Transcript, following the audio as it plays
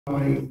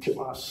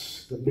To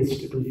us the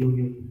mystical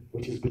union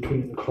which is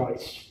between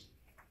Christ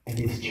and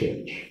his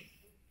church,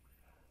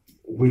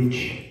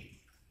 which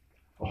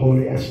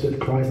Holy Esther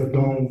Christ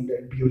adorned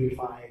and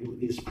beautified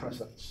with his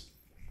presence,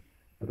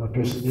 and the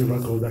first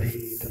miracle that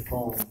he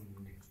performed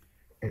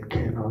at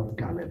Cana of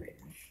Galilee.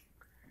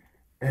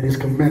 And is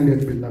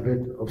commended,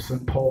 beloved, of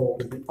St. Paul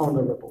to be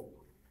honorable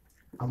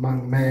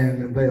among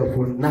men, and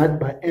therefore not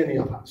by any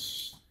of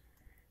us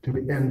to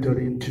be entered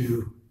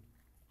into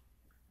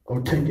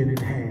or taken in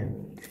hand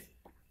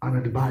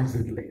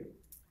unadvisedly,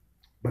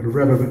 but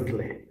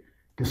reverently,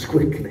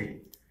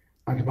 discreetly,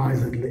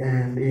 advisedly,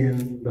 and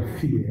in the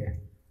fear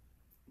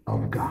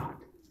of God,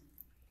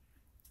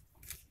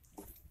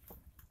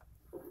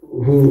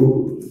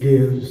 who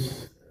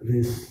gives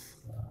this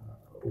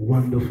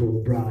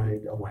wonderful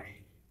bride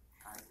away.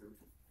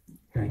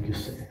 Thank you,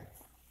 sir.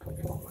 Come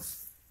forward.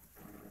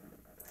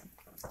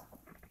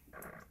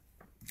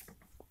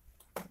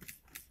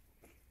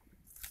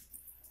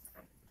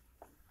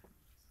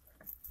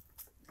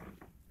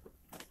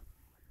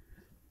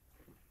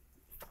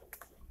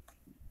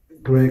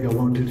 Greg, I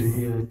want you to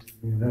hear it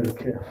very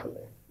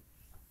carefully.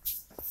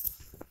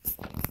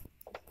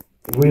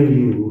 Will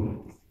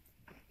you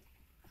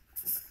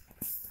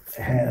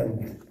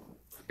have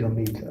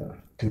Domita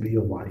to be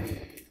your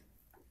wife?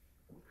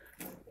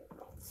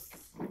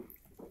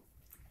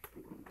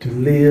 To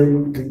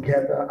live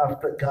together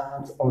after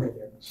God's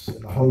ordinance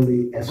in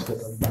holy estate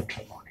of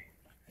matrimony.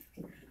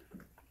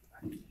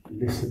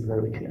 Listen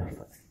very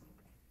carefully.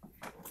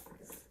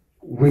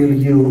 Will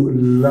you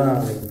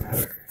love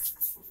her?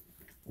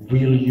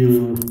 Will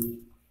you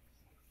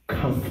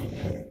comfort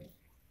her?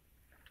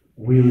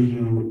 Will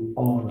you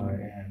honor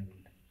and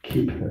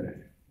keep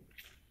her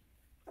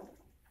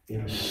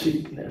in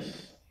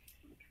sickness?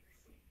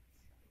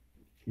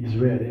 He's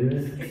ready,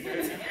 isn't he?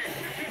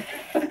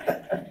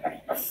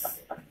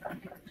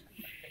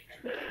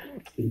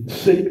 In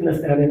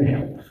sickness and in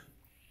health,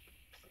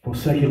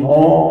 forsaking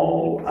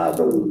all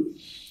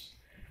others,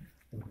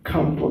 in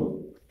comfort,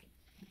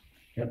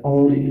 and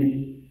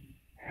only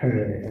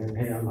her and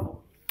her alone.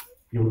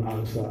 You'll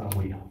answer, I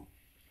will.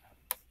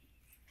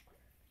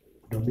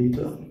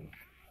 Domita,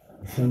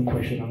 same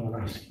question I'm going to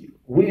ask you.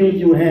 Will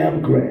you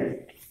have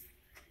Greg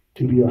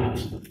to be your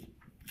husband?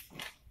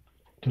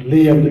 To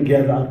live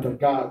together after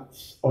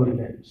God's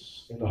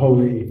ordinance in the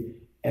holy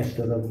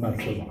estate of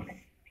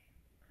matrimony?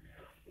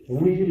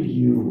 Will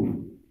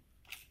you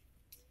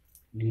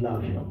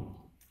love him,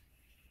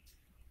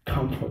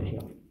 comfort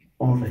him,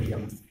 honor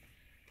him,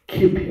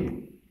 keep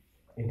him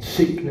in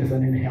sickness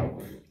and in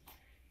health,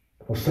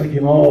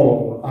 forsaking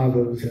all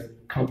others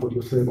and comfort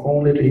yourself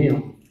only to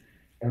him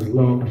as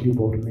long as you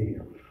both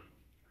live?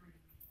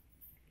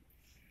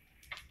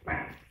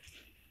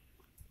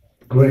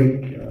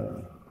 Greg,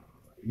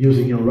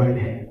 using your right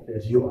hand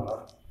as you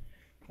are,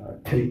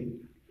 take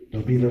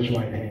Domita's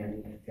right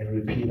hand and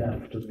repeat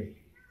after me.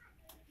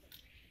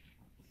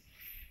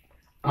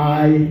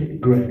 I,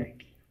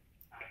 Greg,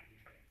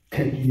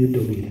 take you,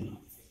 Domita,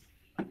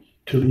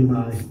 to be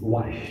my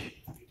wife,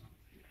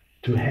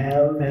 to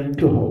have and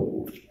to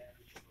hold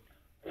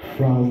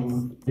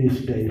from this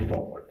day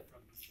forward,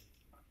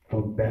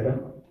 for better,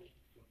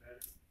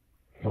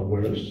 for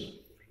worse,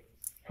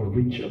 for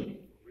richer,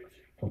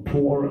 for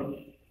poorer,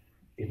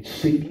 in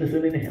sickness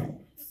and in health,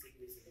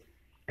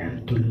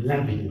 and to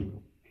love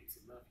you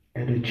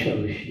and to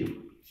cherish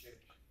you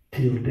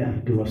till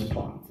death do us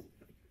part,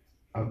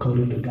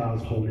 according to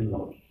God's holy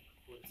law.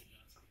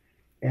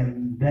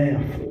 And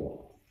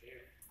therefore,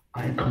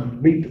 I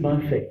commit my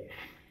faith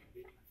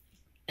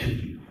to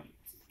you.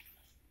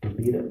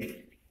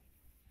 Domita,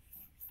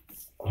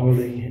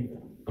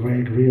 holding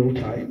Greg real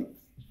tight.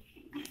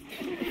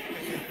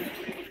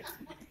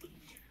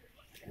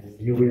 And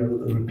you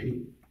will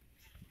repeat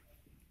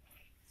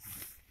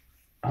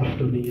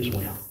after me as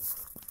well.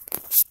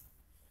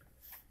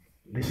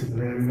 Listen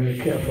very, very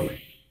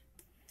carefully.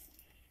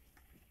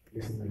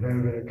 Listen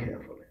very, very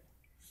carefully.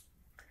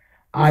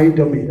 I,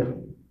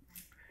 Domita,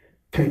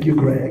 take you,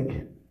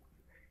 Greg,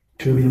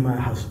 to be my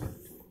husband,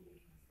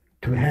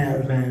 to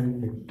have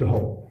and to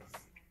hold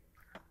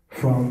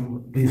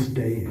from this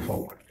day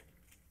forward,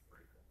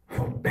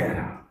 for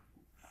better,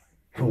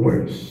 for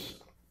worse,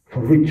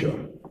 for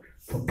richer,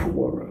 for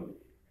poorer,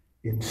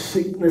 in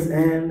sickness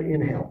and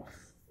in health,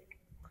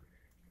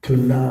 to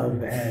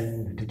love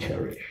and to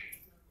cherish,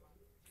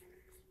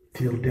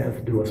 till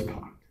death do us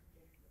part,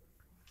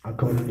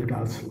 according to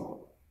God's law.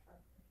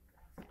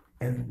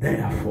 And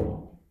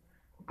therefore,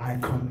 I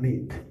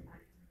commit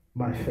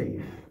my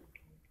faith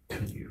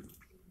to you.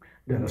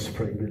 Let us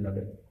pray,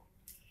 beloved.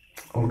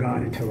 O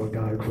God, eternal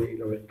God,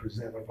 creator and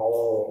presenter of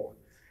all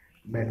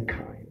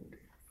mankind,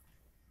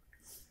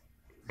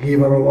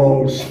 giver of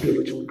all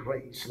spiritual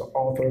grace, the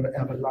author of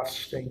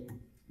everlasting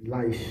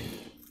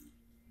life,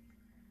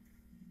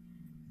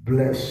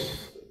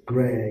 bless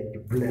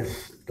Greg,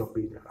 bless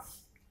Domita.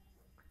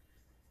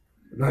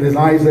 That is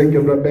Isaac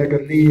and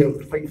Rebecca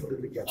live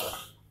faithfully together,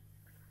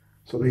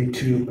 so they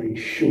too may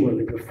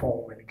surely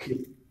perform and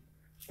keep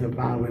the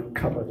vow and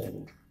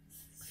covenant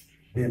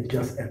they have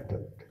just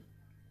entered.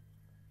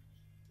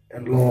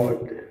 And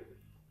Lord,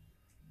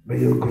 may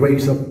your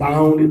grace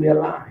abound in their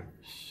lives.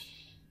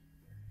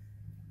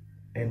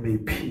 And may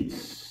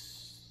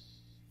peace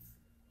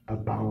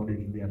abound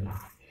in their lives.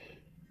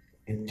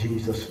 In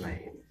Jesus'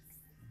 name,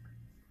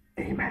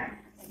 amen.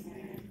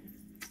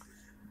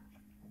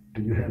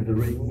 Do you have the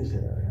rings?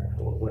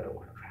 Well,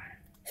 Lord,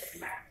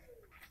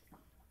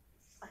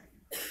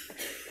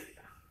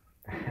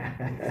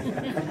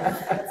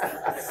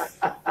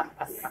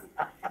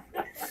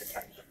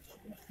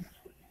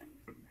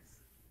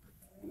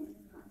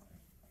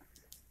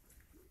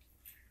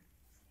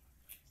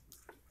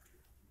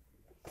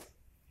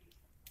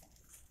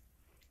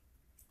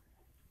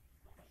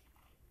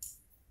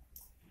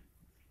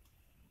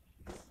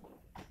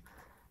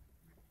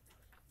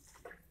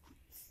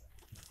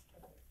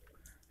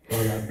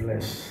 I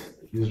bless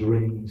these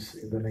rings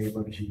in the name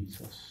of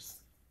Jesus.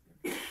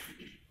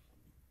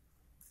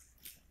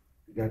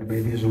 God,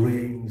 may these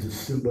rings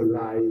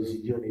symbolize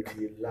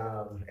unity,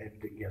 love, and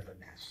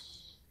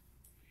togetherness.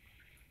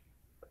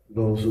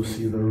 Those who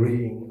see the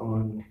ring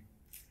on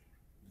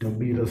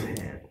Demeter's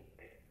hand,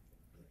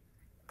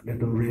 let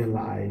them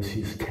realize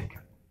he's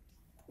taken.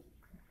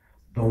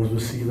 Those who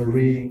see the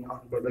ring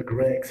on Brother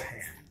Greg's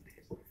hand,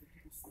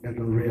 let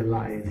them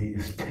realize he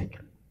is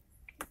taken.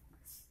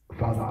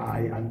 Father,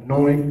 I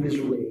anoint these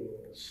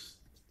rings,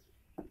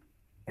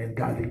 and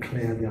God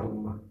declare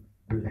them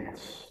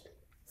blessed.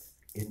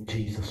 In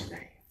Jesus'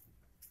 name,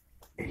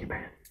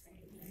 amen.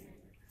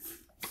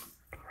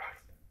 All right.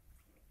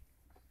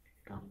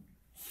 Come.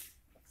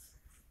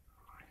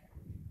 All right.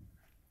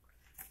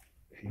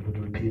 If you would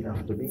repeat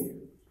after me.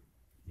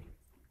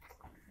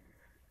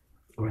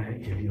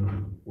 Greg, if you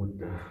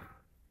would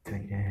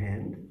take your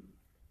hand.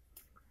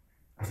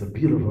 That's a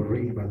beautiful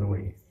ring, by the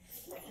way.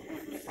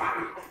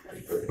 Wow.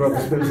 Brother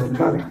spent some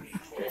money.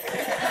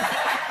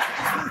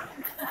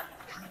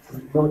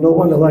 No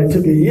wonder why it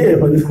took a year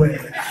for this ring.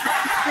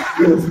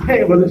 It was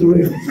paying for this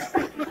ring.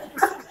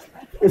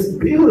 It's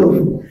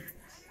beautiful.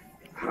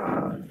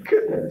 Oh,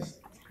 goodness.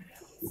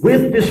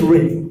 With this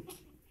ring,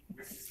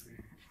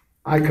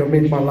 I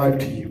commit my life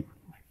to you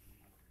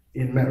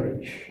in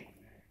marriage.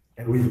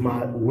 And with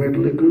my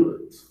worldly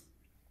goods,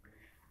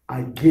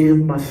 I give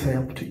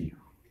myself to you.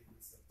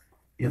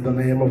 In the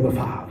name of the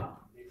Father,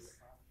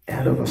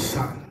 and of the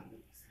Son,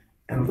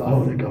 and of the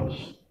Holy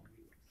Ghost.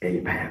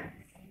 Amen.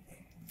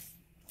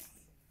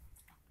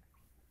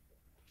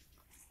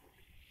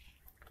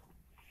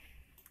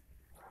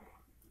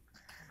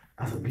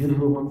 That's a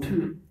beautiful one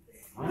too.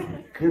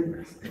 My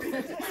goodness.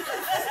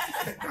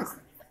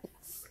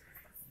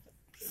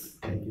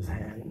 Take his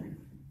hand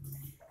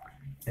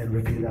and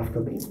repeat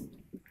after me.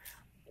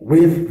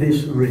 With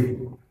this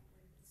ring,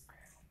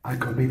 I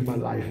commit my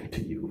life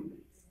to you.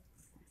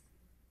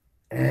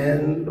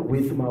 And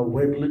with my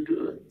worldly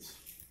goods,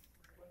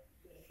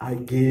 I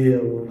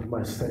give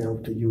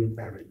myself to you in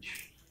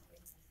marriage.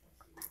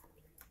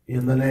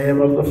 In the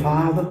name of the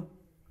Father,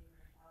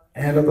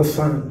 and of the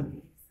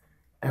Son,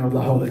 and of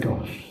the Holy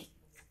Ghost.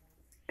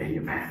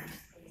 Amen.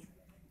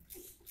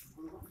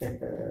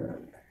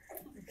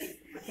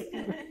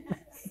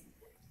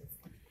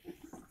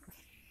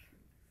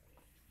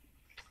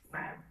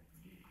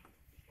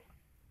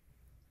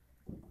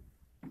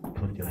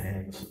 Put your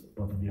hands,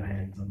 both of your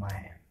hands on my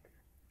hand.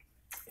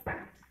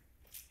 Amen.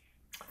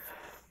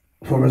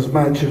 For as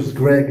much as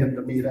Greg and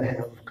Demeter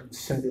have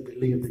consented to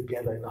live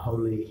together in a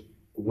holy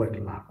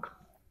wedlock,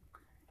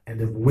 and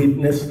have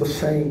witnessed the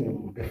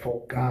same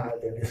before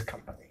God and his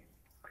company,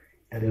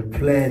 and have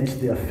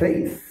pledged their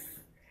faith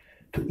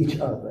to each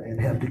other, and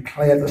have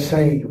declared the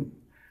same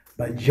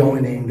by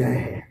joining their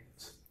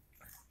hands,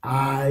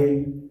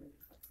 I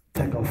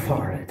take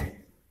authority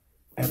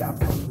and I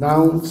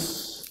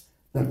pronounce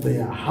that they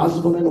are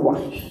husband and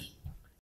wife